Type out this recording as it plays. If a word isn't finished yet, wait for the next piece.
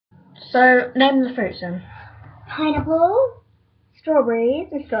So, name the fruits then. Pineapple, strawberries,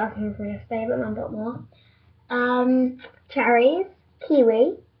 which is my favourite, and a lot more. Cherries,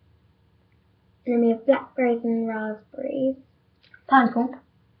 kiwi, and then we have blackberries and raspberries. Pineapple.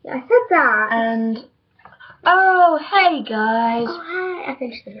 Yeah, I said that. And oh, hey guys. Oh, hi. I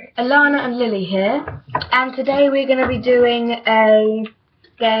finished the fruit. Alana and Lily here, and today we're going to be doing a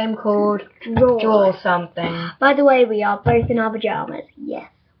game called Draw Something. By the way, we are both in our pajamas.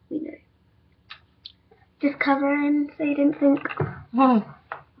 Yes, we know. Just covering so you didn't think.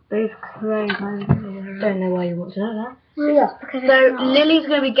 Both clothes. Don't know why you want to know that. Well, Yeah. So Lily's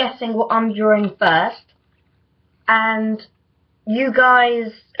going to be guessing what I'm drawing first, and you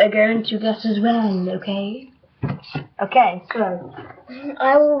guys are going to guess as well, okay? Okay, so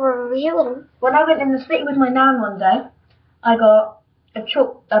I will reveal. when I went in the city with my nan one day, I got a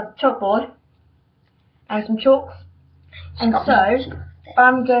chalkboard and some chalks, and so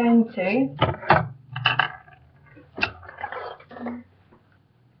I'm going to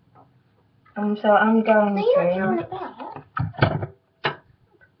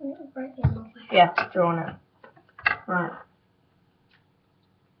yeah, drawing it. Right.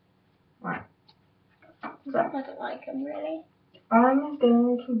 So I don't like them really. I'm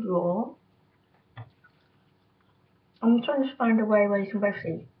going to draw. I'm trying to find a way where you can both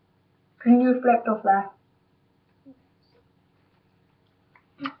see. Can you reflect off there?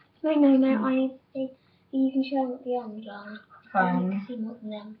 No. I think you can show what the others are. I want to see what's in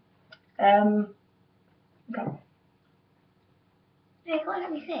them. Okay. No, you gotta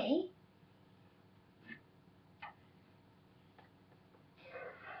let me see.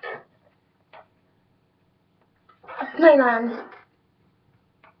 A snowman.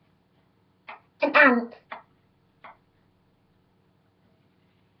 An ant.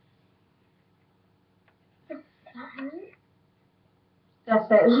 That's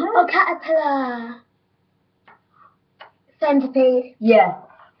it, isn't it? Oh, caterpillar. Centipede. Yeah.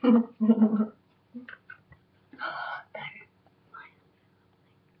 So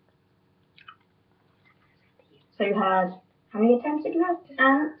you had, how many attempts did you have?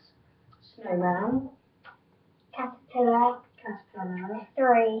 Ants, snowman, Caterpillar.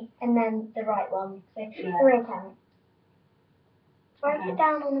 3, and then the right one. So 3 attempts. Write it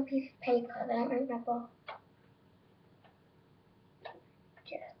down on a piece of paper. I don't remember.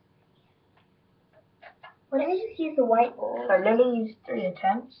 Why don't we just use the whiteboard? So Lily used 3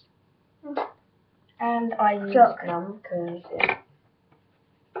 attempts. And I used none because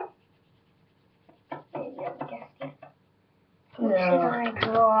What should I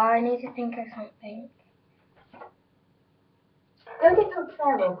draw? I need to think of something. Go get some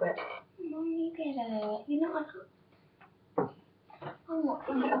prayer real quick. No, you get it. You know I can't. I'm not I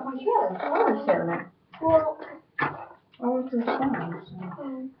want to sit on it. Well, I want to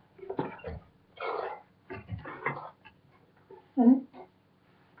stand.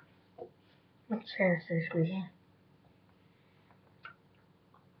 What chair is this squeaky?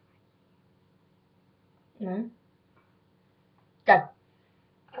 No? Go.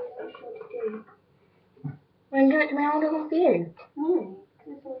 Well, give it to me, I'll do it for you. no,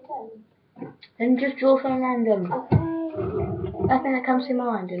 because it's all done. Then just draw something random. Okay. Nothing that comes to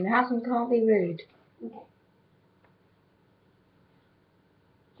mind, and hasn't can't be rude. Okay.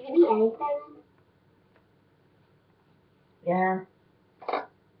 Can you anything? Yeah.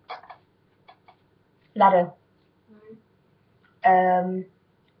 Ladder.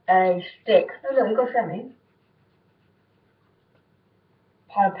 A stick. Oh look, you got to show me.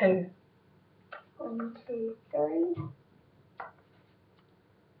 Pile of poo. 1, 2, 3.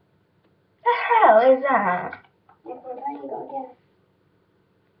 The hell is that? Yeah, but now you got to guess.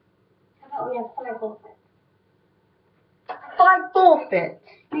 How about we have 5 forfeits? 5 forfeits?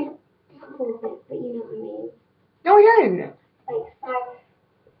 No, not forfeits, but you know what I mean. No, I don't. Like 5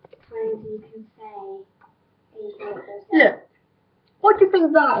 times you can say. Look. What do you think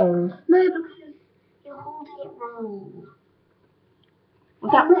that is? No, because you're holding it wrong.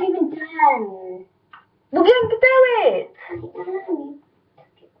 Was that not even done. We're going to do it! I am.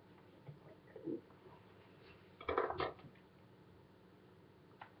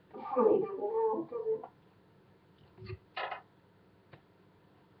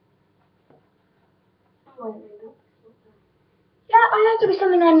 Yeah, I have to be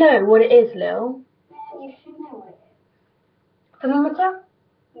something I know what it is, Lil. You should know what it is. Thermometer?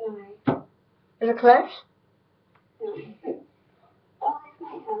 No. Is it close? No. Oh, this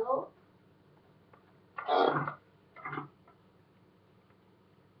might help.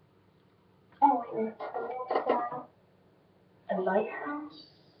 Oh, wait. A lighthouse?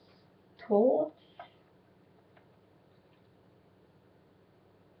 Torch?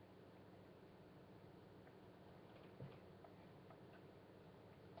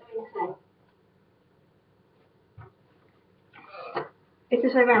 It's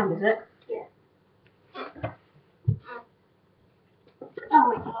this way round, is it? Yeah. Oh,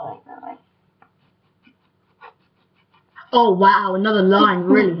 wait, that way. Oh wow, another line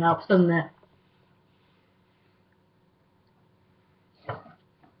really helps, doesn't it?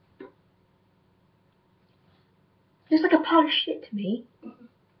 Looks like a pile of shit to me.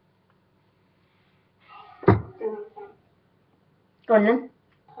 Go on then.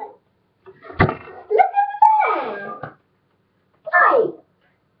 Look at that! Right.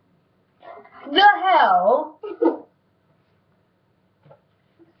 The hell?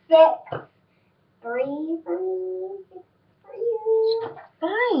 6, 3 for me, 6 for you.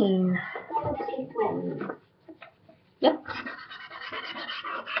 Fine. 2 twins. Yep.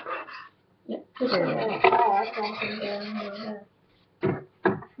 Yep.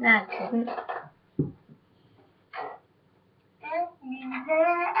 No, it doesn't.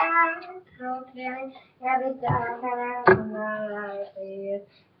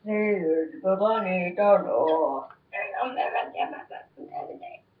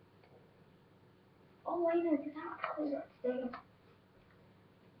 Oh, I know, because that's toilet.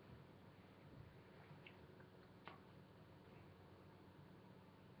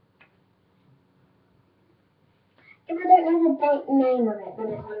 If I don't know the date name of it, then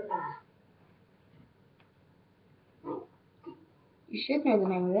it's on there. You should know the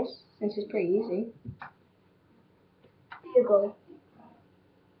name of this, since it's pretty easy. Google.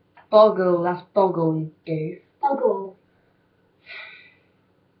 Boggle, that's boggle, you goof. Google.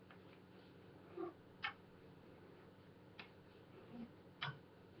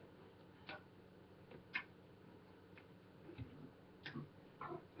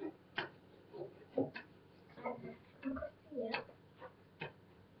 Yeah.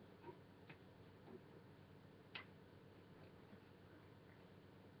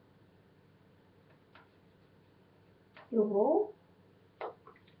 Your wall?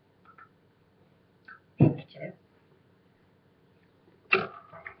 Picture. What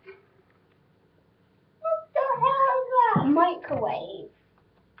the hell is that? Microwave.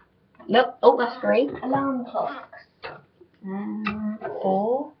 Nope. Oh, that's 3. Alarm clocks.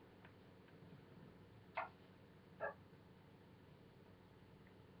 4.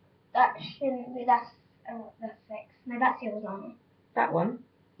 That shouldn't be. That's 6. No, that's yours, alarm. That one?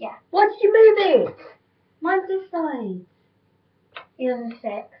 Yeah. Why did you move it? Mine's this side. Yours is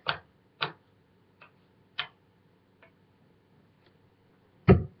 6.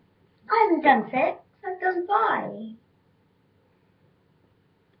 I haven't done 6. I've done 5.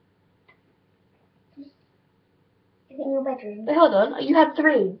 Is it in your bedroom? Wait, hold on. You had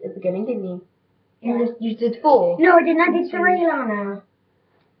 3 at the beginning, didn't you? Yeah. You did 4. No, I didn't. I did 3, Lana.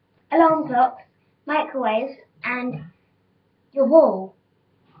 Alarm clocks, microwaves, and your wall.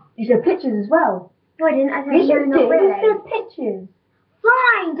 You said pictures as well. No, I didn't. I said Yes, no, you not did. really. You said pictures.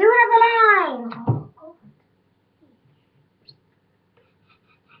 Fine, do another line. Oh, God.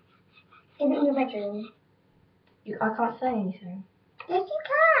 Is it in your bedroom? I can't say anything. Yes, you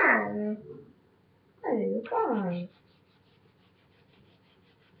can. No, you can't.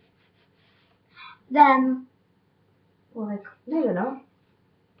 Then, Like, no, you're not.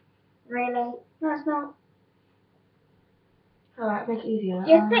 really? No, it's not. Alright, make it easier.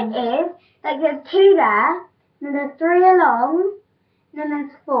 Yes, it is. Like, there's 2 there, then there's 3 along, then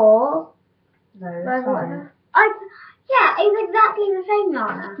there's 4. No, that's fine. Yeah, it's exactly the same,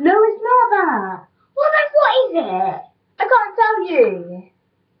 Lana. No, it's not that. Well, then what is it? I can't tell you.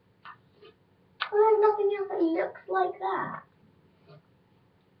 Well, there's nothing else that looks like that.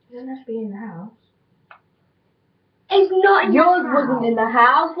 It doesn't have to be in the house. It's not in Yours the house. wasn't in the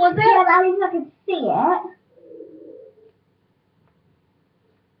house, was it? Yeah, but at least I could see it.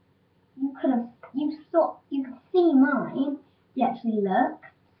 You could see mine. You actually look.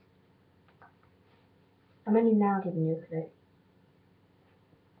 I'm only now giving you a clue.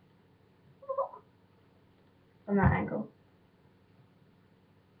 From that angle.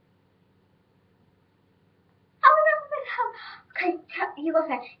 Oh, no, okay, you got to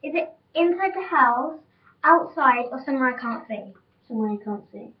say, is it inside the house, outside, or somewhere I can't see? Somewhere you can't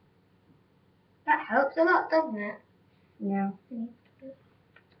see. That helps a lot, doesn't it? Yeah.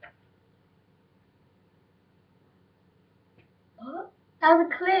 What? That was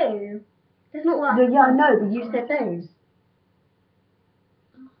a clue. There's not one. Yeah, I know, but you said those.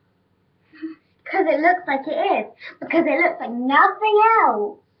 Because it looks like it is. Because it looks like nothing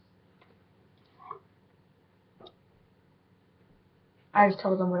else. I just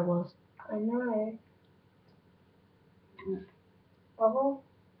told them what it was. I know. Bubble?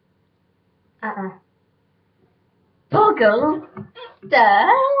 Boggle? The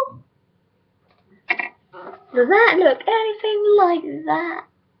hell? Does that look anything like that?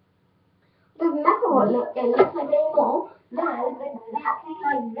 Doesn't matter what it looks like anymore. That is exactly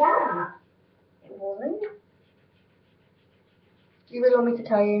like that. It wasn't. You really want me to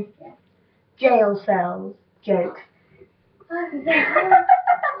tell you? Yeah. Jail cells. Joke. The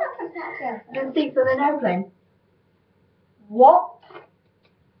seats on an airplane. What?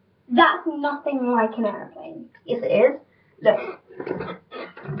 That's nothing like an airplane. Yes, it is. Look.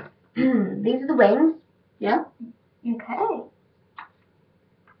 These are the wings. Yeah. Okay.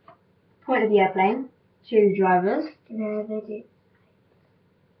 Point of the airplane. 2 drivers. No, they do.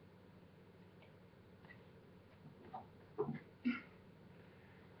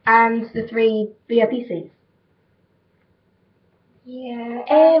 And the 3 VIP seats. Yeah.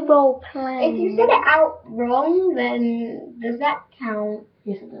 Aeroplane. If you said it out wrong, then does that count?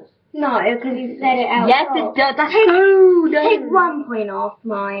 Yes, it does. No, because you said it out Yes, wrong. it does. That's true. Take 1 point off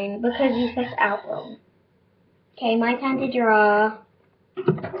mine because you said it out wrong. Okay, my turn to draw.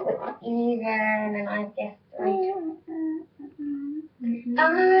 Even, and I guess right.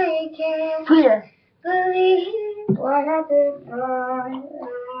 I can't Yes. believe what I did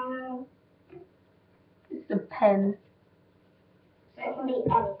wrong. It's a pen. It can be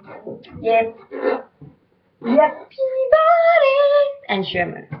anything. Yep. Yep. Peabody. And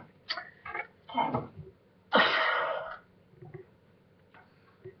Sherman. Okay.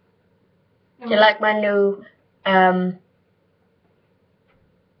 Do you like my new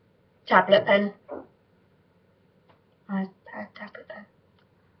tablet pen? My tablet pen.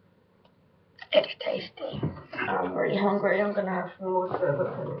 It's tasty. I'm really hungry. I'm gonna have some more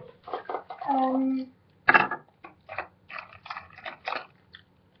food.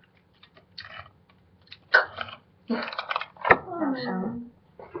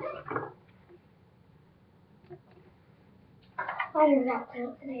 How does that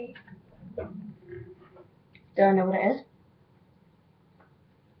feel today? Do I know what it is?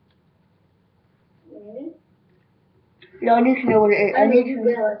 Really? Yeah, I need to know what it is. I need to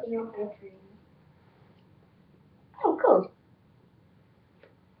know. It's in your bedroom. Oh, cool.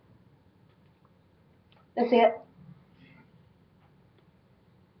 Let's see it.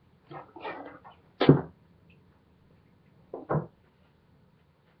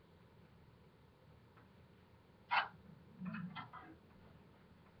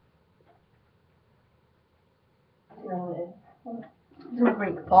 It's a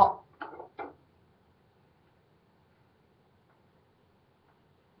Greek pot.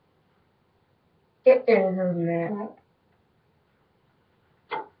 It is, isn't it? Right.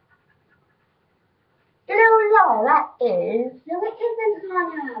 You know what that is? No, it isn't,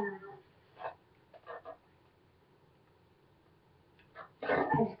 Hannah. I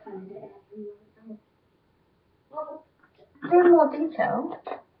just kind of did it. Do more detail.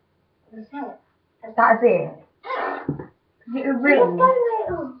 What's that? That is it. Is it a ring?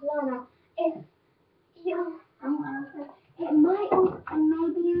 Lana, if you, it might, and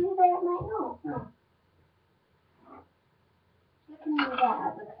maybe over there it might not. No. You can do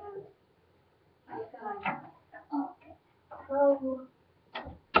that because I feel like,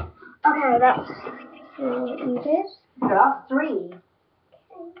 okay, that's what you did. That's 3.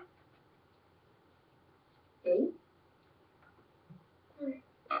 Okay. See?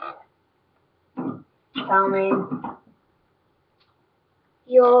 Tell me.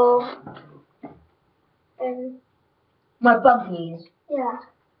 Your, My bumpies. yeah,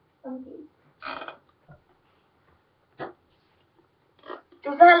 something.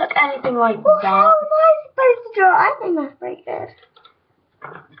 Does that look anything like Well, how that? am I supposed to draw? I think that's pretty good.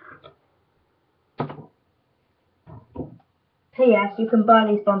 P.S. You can buy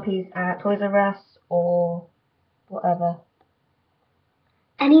these bumpies at Toys R Us or whatever.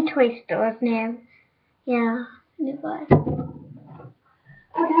 Any toy stores near? Yeah, nearby.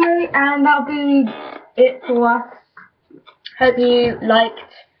 Okay, and that'll be it for us. Hope you liked.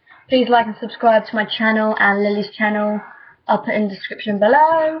 Please like and subscribe to my channel and Lily's channel. I'll put in the description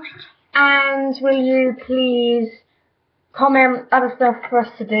below. And will you please comment other stuff for us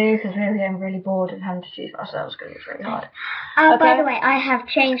to do, because we're getting really bored and having to choose ourselves because it's really hard. By the way, I have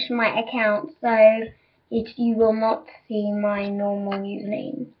changed my account, so you will not see my normal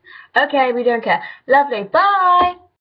username. Okay, we don't care. Lovely. Bye!